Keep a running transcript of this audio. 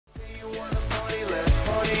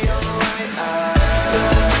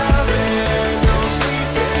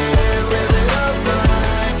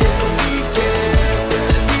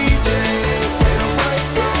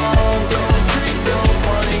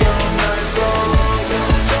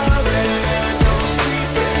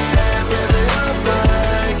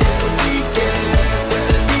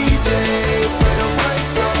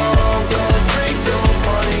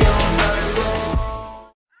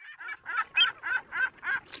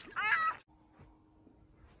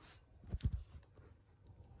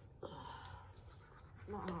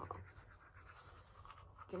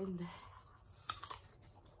game day.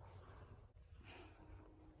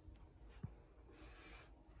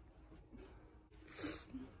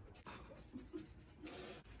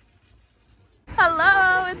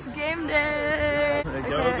 Hello, it's game day.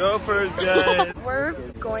 Go Gophers, guys. We're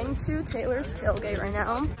going to Taylor's tailgate right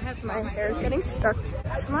now. My hair is getting stuck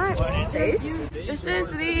to my face. This is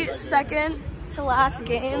the second to last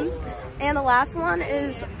game, and the last one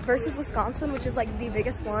is versus Wisconsin, which is like the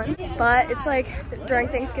biggest one, but it's like during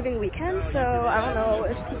Thanksgiving weekend, so I don't know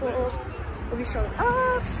if people will be showing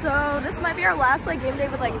up. So this might be our last like game day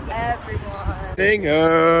with like everyone.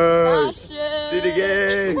 Bingo! To the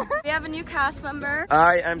game! We have a new cast member.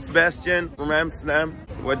 I am Sebastian from Amsterdam.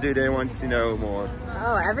 What do they want to know more?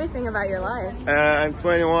 Oh, everything about your life. I'm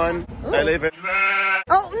 21. Ooh. I live in...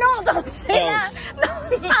 Oh no, don't say that! No.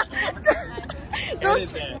 Don't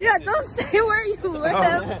say where you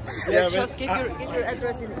live. Yeah, just give your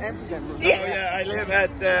address in Amsterdam. Oh yeah, I live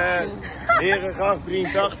at Herengracht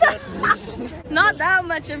 83. Not that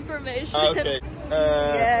much information. Okay.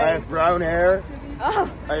 I have brown hair. Oh.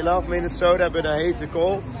 I love Minnesota, but I hate the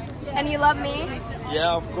cold. And you love me?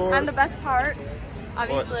 Yeah, of course. I'm the best part,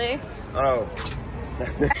 obviously. What? Oh.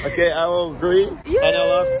 Okay, I will agree. Yay. And I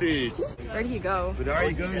love tea. Where'd he go? But are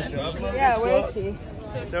you going to upload Yeah, this where vlog? is he?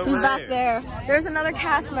 It's He's over back there. There's another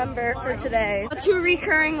cast member for today. 2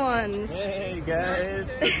 recurring ones. Hey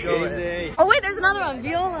guys, game day. Oh wait, there's another one,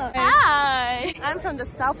 Viola. Hi! I'm from the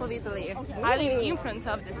south of Italy. I live in front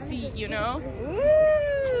of the sea, you know? Woo!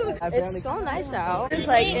 It's so nice out. It's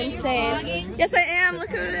like insane. Yes, I am. Look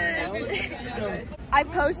who it is. I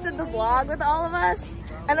posted the vlog with all of us,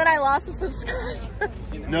 and then I lost a subscriber.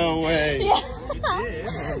 No way. Yeah.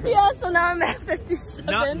 Yeah, so now I'm at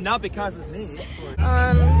 57. Not because of me.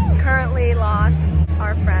 Currently lost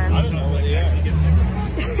our friend. I don't know what they are.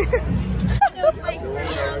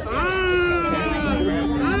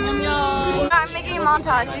 I'm making a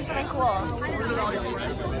montage. Do something cool.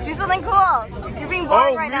 Do something cool. You're being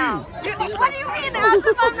boring right now. What do you mean? As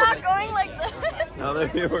if I'm not going like this. Now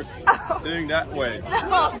they were doing that way.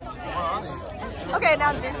 No. Okay,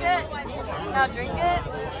 now drink it. Now drink it.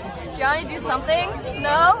 Johnny, do something.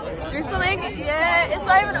 No? Do something. Yeah, it's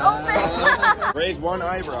not even open. Raise one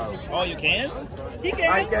eyebrow. Oh, you can't? You can.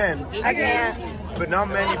 I can. I can't. But not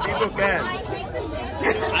many people can.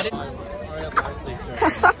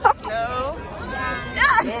 No.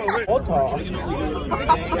 Water.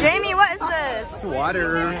 Jamie, what is this?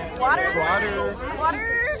 Water. Water? Water.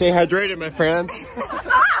 Water? Stay hydrated, my friends.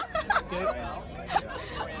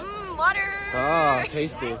 Water. Ah,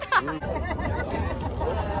 tasty.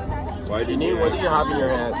 What do you have in your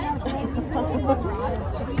head?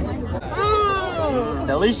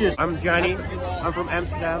 Delicious. I'm Johnny. I'm from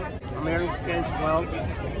Amsterdam. I'm here in exchange as well.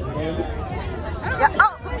 Yeah.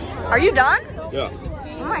 Oh, are you done? Yeah.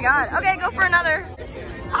 Oh my god. Okay, go for another.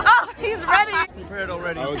 Oh, he's ready. Prepared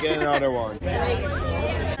already. I will get another one.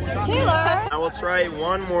 Taylor. I will try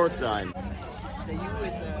one more time.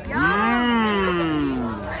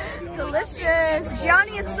 Delicious.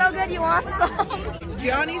 Gianni, it's so good. You want some?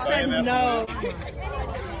 Johnny said no.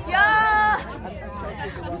 Yeah.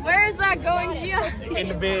 Where is that going, Gianni? In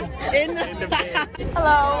the bin. In the bin.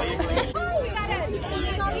 Hello.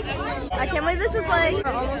 I can't believe this is like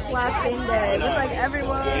our almost last game day with like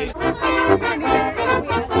everyone.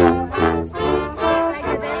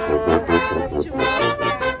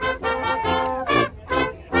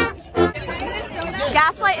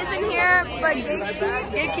 Gaslight isn't here, but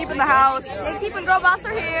Gatekeep in the house. Gatekeep and Girl Boss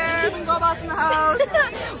are here. Gatekeep and Girl Boss in the house.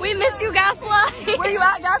 We miss you, Gaslight. Where you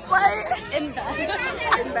at, Gaslight? In bed.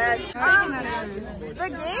 In bed. The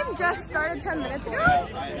game just started 10 minutes ago.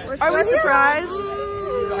 Are we surprised?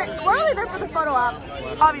 We're only there for the photo op,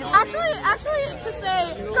 obviously. Actually, to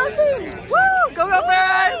say, go team! Woo! Go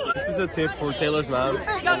Gophers! This is a tip for Taylor's mom. Go.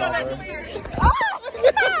 Oh!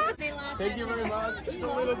 Thank you very much. It's a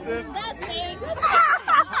little tip. That's fake.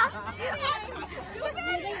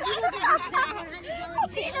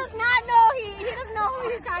 He does not know he doesn't know who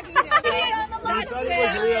he's talking to. He on the live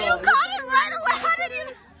stream. You caught him right away. How did you?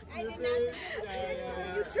 I did not.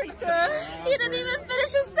 You tricked her. He didn't even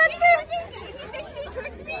finish his sentence. He thinks he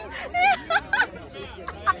tricked me.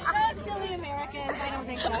 Those silly Americans. I don't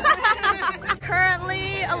think so.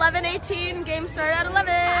 Currently 11:18. Game started at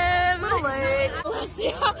 11. A little late.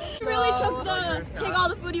 Alessia really took the take all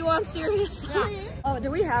the food you want seriously. Yeah. Oh,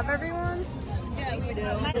 do we have everyone? Yeah, we do.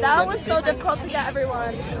 That was so difficult to get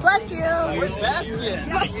everyone. Bless you. Where's Sebastian?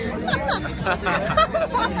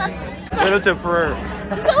 Little tip for her.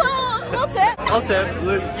 Just a little tip. Little tip.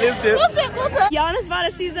 Little tip. Giannis bought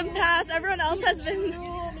a season pass. Everyone else has been.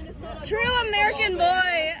 True American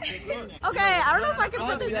boy. Okay, I don't know if I can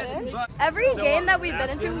put this in. Every game that we've been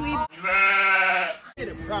into, we've...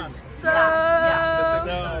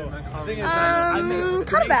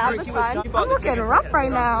 kind of bad, that's fine. I'm looking rough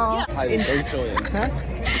right now. Did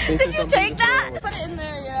you take that? Put it in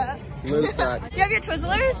there, yeah. You have your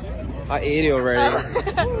Twizzlers? I ate it already.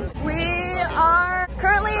 We are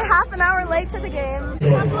currently half an hour late to the game.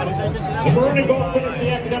 The Maroon Golf finished the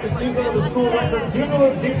academic season with a school record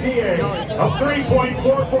cumulative GPA of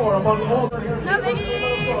 3.44 among all. No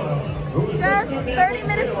biggie. Just 30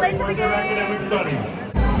 minutes late to the game.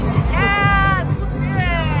 Yes!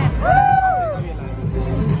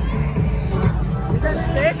 Woo! Is that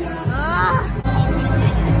 6?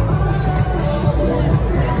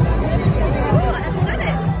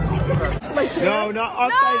 No, not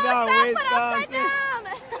upside down. Wisconsin.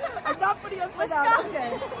 I'm not putting upside down.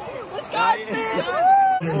 Okay. Wisconsin!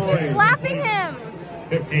 Slapping him!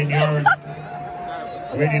 15 yards.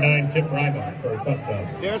 89 tip Ryback for a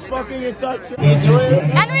touchdown. They're smoking a touch.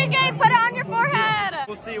 Enrique, put it on your forehead!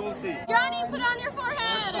 We'll see, we'll see. Johnny, put it on your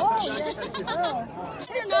forehead! Oh, yes.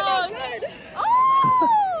 Your nose.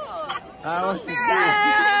 Oh! I want to see.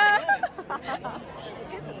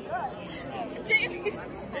 Jamie's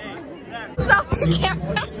stop the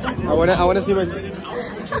camera. I want to see my.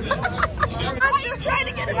 I'm trying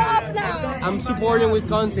to get it off now. I'm supporting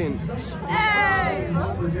Wisconsin. Hey.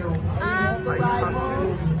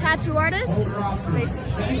 Tattoo artist.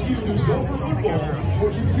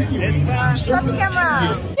 It's fast. Stop the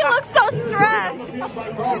camera. He looks so stressed.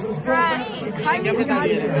 Stressed.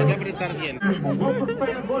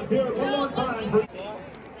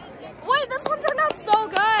 Wait, this one turned out so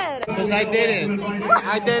good. Because I did it.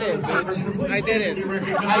 I did it, bitch. I did it.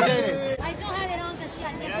 I did it.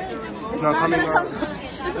 It's not gonna come.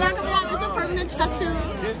 It's not coming out. It's a permanent tattoo.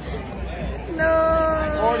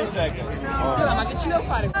 No. 40 seconds.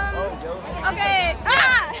 Okay.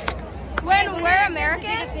 Ah! When we're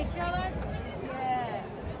American.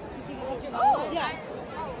 Yeah.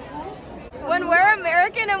 When we're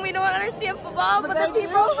American and we don't understand football, but the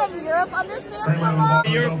people from Europe understand football.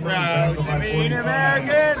 You're proud to be an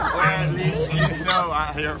American. Well, at least you know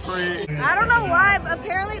you're free. I don't know why, but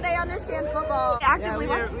apparently they understand football. Actively,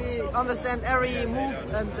 We understand every move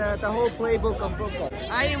and the whole playbook of football.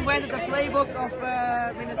 I invented the playbook of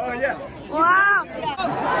Minnesota. Oh, yeah. Wow.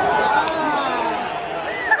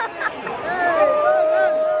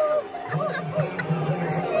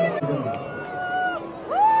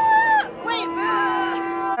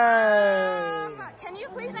 Can you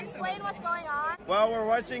please explain what's going on? Well, we're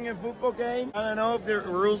watching a football game. I don't know if the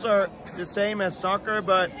rules are the same as soccer,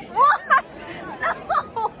 but What?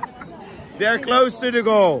 No. they're close to the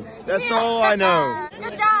goal. That's all I know.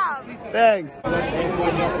 Good job. Thanks.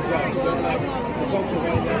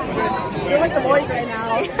 You're like the boys right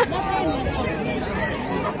now.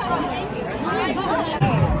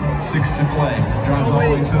 6 to play. Drives all the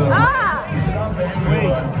way to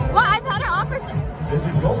Well, I've had it opposite.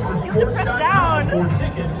 You can press down. For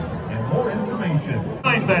tickets and more information.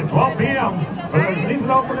 9th at 12 p.m. for the season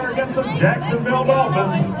opener against the Jacksonville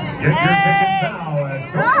Dolphins. Get your tickets now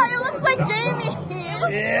at Oh, it looks like Jamie.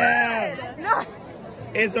 Yeah. No.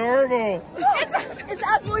 It's horrible. It's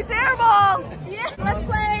absolutely terrible. Yeah.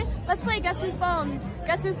 Let's play Guess Whose Phone.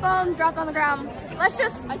 Guess Whose Phone dropped on the ground. I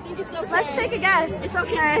think it's okay. Let's take a guess. It's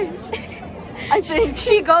okay. I think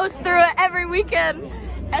She goes through it every weekend.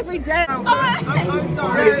 every day. Oh.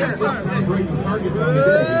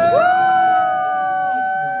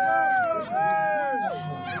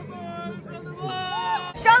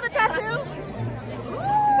 Show the tattoo.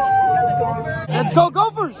 Let's go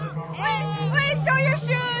Gophers! Wait, show your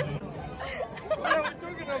shoes.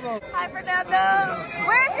 Hi, Fernando.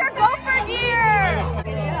 Where's your gopher gear?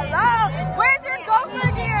 Hello. Where's your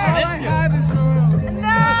gopher gear? All I have is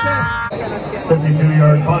No.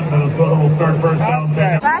 52-yard punt. Minnesota will start first down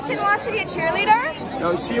 10. Bastion wants to be a cheerleader.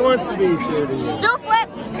 No, she wants to be a cheerleader. Do a flip.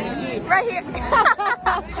 Right here.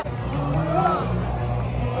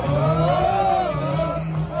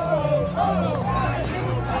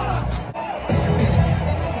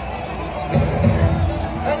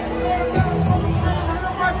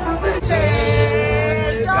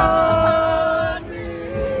 Take on me.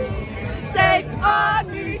 Take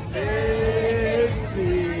me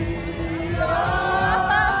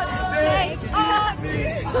Take on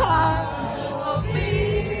me.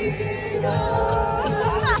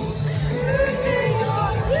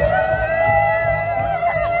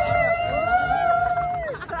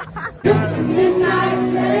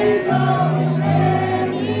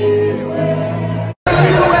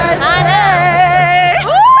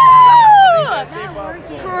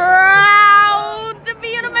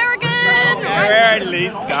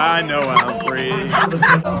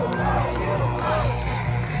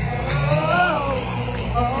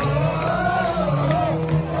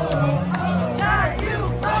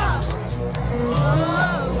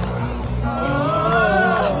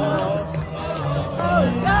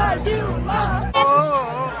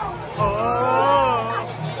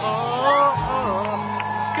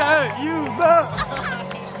 ski-u-mah.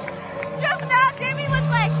 Just now, Jamie was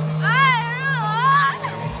like,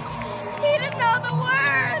 he didn't know the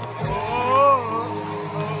words.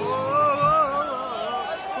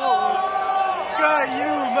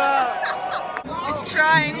 Ski-u-mah. It's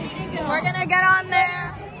trying. We're gonna get on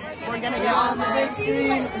there. We're gonna get on the big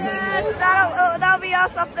screen. Yes, that'll be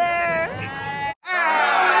us up there.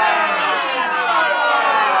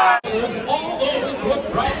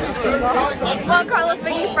 Well, Carlos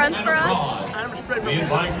making friends for us.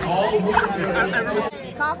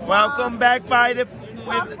 Welcome back by the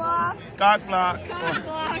cock block.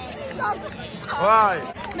 Why?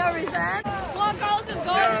 No reason. Well, Carlos is going.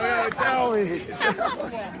 No, tell me.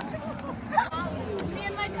 Me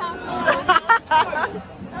and my cock.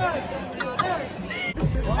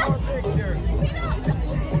 One more picture.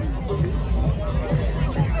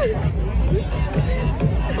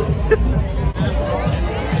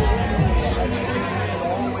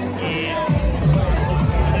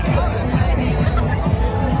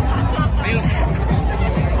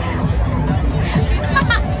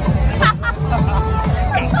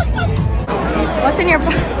 What's in your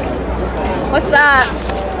pocket? What's that?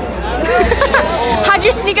 How'd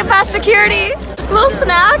you sneak it past security? Little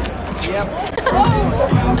snack? Yep.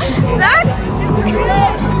 Snack?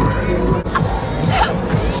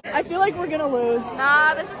 I feel like we're gonna lose.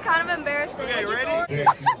 Nah, this is kind of embarrassing. Okay, ready?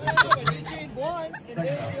 Once and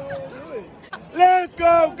then we'll do it. Let's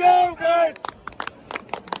go, Gophers!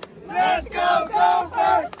 Let's go,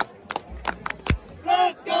 Gophers!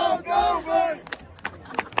 Let's go, Gophers!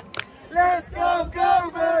 Let's go,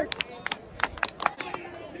 Gophers!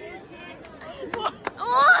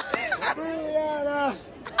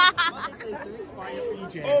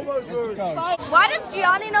 Almost lose. Why does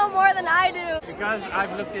Gianni know more than I do? Because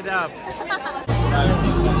I've looked it up.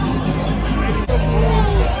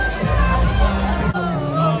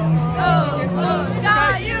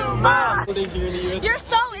 Ski-u-mah! You're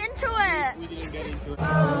so into it! We didn't get into it.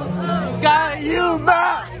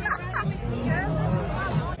 Ski-u-mah!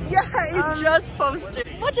 Yeah, you just posted.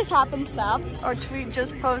 What just happened, Sap? Our tweet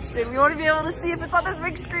just posted. We want to be able to see if it's on this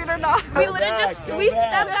big screen or not. We literally stepped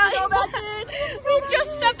out. We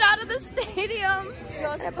just stepped out of the stadium.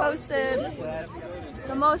 Just posted.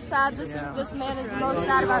 The most sad. This man is the most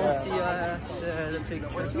sad about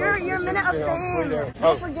it. Your minute of fame.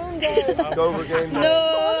 Go for game day. Go for game day.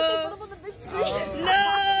 No.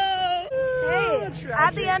 No. Hey,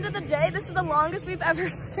 at the end of the day, this is the longest we've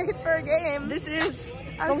ever stayed for a game. This is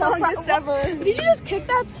the longest ever. Did you just kick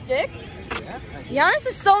that stick? Giannis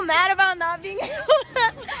is so mad about not being able to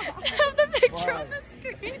have the picture on the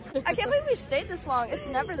screen. I can't believe we stayed this long. It's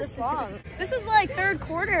never this long. This is like third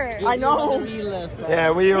quarter. I know.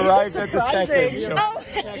 Yeah, we arrived at the second. So. Oh,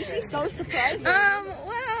 this is so surprising.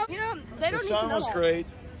 Well, you know, they don't need to know. The sun was great.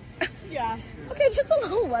 Yeah. Okay, just a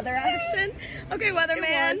little weather action. Okay,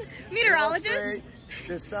 weatherman, meteorologist.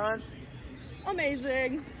 The sun,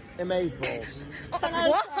 Amazing. amazeballs.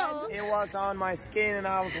 Whoa. It was on my skin and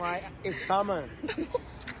I was like, it's summer.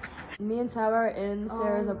 Me and Sab are in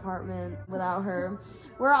Sarah's apartment without her.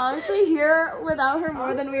 We're honestly here without her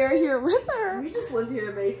more than we are here with her. We just live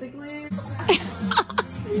here basically.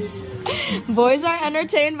 Boys are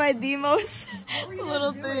entertained by the most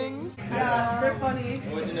little things. Yeah, they're funny.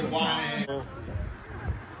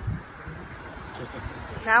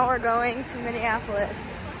 Now we're going to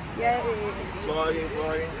Minneapolis. Yay. Vlogging.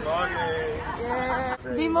 Yeah.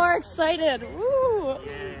 Be more excited. Woo.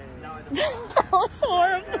 That was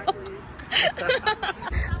horrible.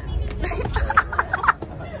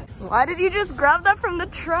 Why did you just grab that from the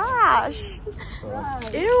trash?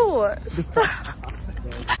 Ew. Stop.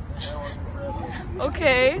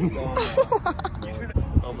 Okay.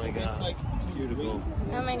 Oh my god. Beautiful.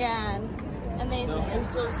 Oh my god. Amazing.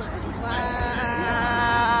 Wow.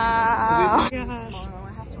 Gosh. I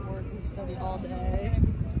have to work and study all day.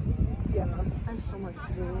 Yeah, I have so much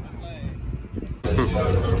to do.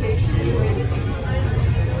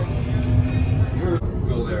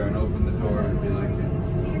 Go there and open the door and be like,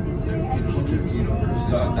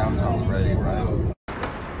 downtown ready, right?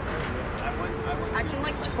 Acting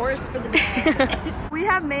like tourists for the day. We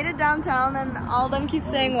have made it downtown and all of them keep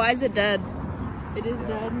saying, why is it dead? It is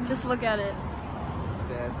dead. Just look at it.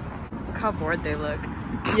 Dead. Look how bored they look.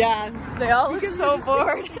 Yeah. They all look so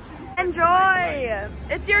bored. Enjoy!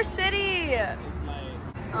 It's your city!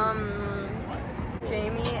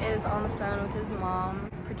 Jamie is on the phone with his mom,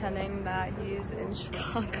 pretending that he's in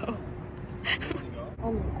Chicago.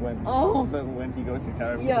 When he goes to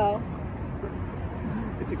California. Yeah.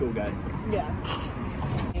 It's a cool guy. Yeah.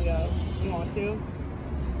 You want to?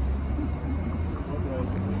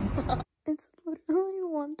 It's literally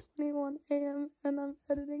 1:21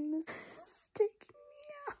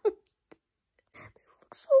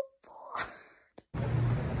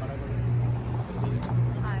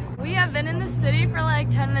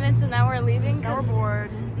 10 minutes and now we're leaving. Now we're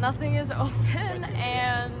bored. Nothing is open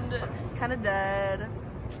and Kind of dead.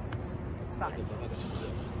 It's fine.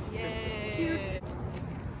 yay. Cute.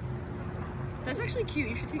 That's actually cute.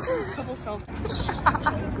 You should take a couple selfies.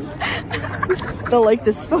 They'll like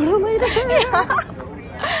this photo later.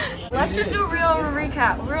 Let's just do a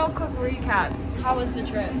real quick recap. How was the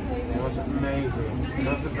trip? It was amazing. It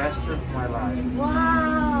was the best trip of my life.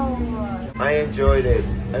 Wow. I enjoyed it,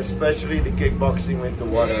 especially the kickboxing with the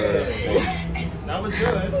water. That was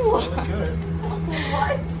good. That was good.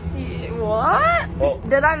 What? Oh.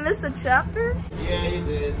 Did I miss a chapter? Yeah, you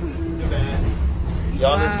did. Too bad.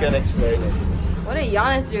 Giannis can explain it. What did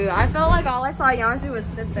Giannis do? I felt like all I saw Giannis do was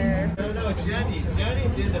sit there. No, Jenny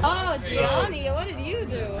did the. Oh, Gianni, what did you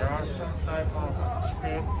do? There was some type of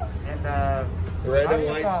stick and Red and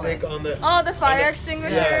white stick on the. Oh, the fire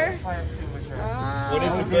extinguisher. fire extinguisher. What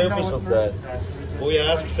is the purpose of that? We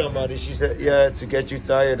asked somebody, she said, yeah, to get you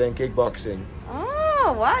tired in kickboxing.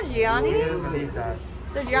 Oh, wow, I Gianni. didn't believe that.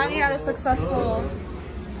 So Gianni had a successful.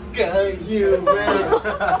 ski-u-mah.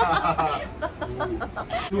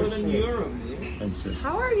 More than Europe, man.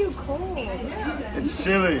 How are you cold? It's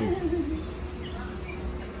chilly.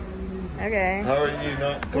 Okay. How are you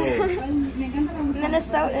not cold?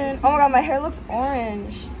 Minnesotan. Oh my god, my hair looks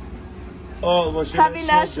orange. Oh, it was your Happy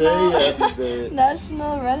National day yesterday.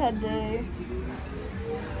 National Redhead Day.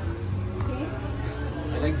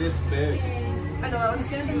 I like this big. I know that one's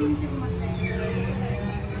good.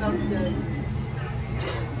 That one's good.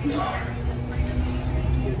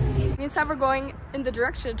 Me and Sam are going in the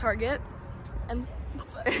direction of Target, and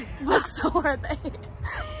but so are they.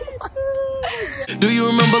 Do you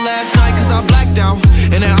remember last night? Cause I blacked out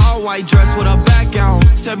in that all white dress with a back out.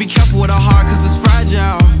 Said be careful with her heart cause it's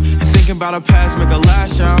fragile. And thinking about her past make her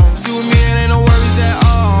lash out. See with me it ain't no worries at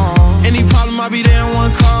all. Any problem I'll be there in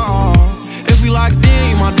one call. If we locked in,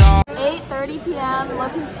 you my dog. 8:30 p.m.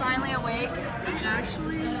 Look who's finally awake.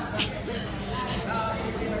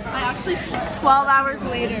 I actually slept. 12 hours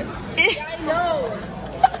later. I know.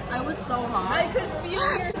 I was so hot. I could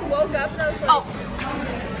feel your woke up and I was like, Oh.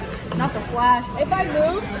 Not the flash. if I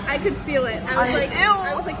moved, I could feel it. I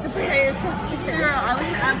was like, Sabrina, you're so sick. Sarah, I was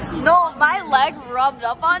absolutely. No, my leg rubbed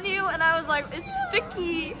up on you, and I was like, it's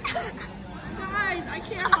sticky. Guys, I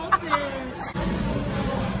can't help it.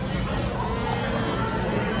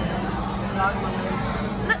 God, my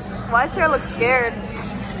legs. Why does Sarah look scared?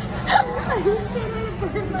 I'm scared to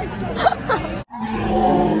burn myself.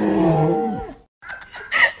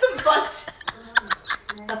 This bus.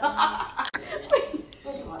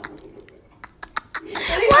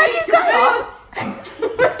 Why are you guys?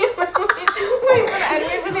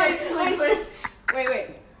 Wait.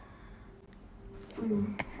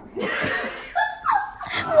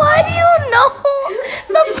 Why do you know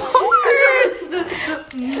the part?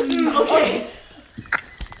 Okay.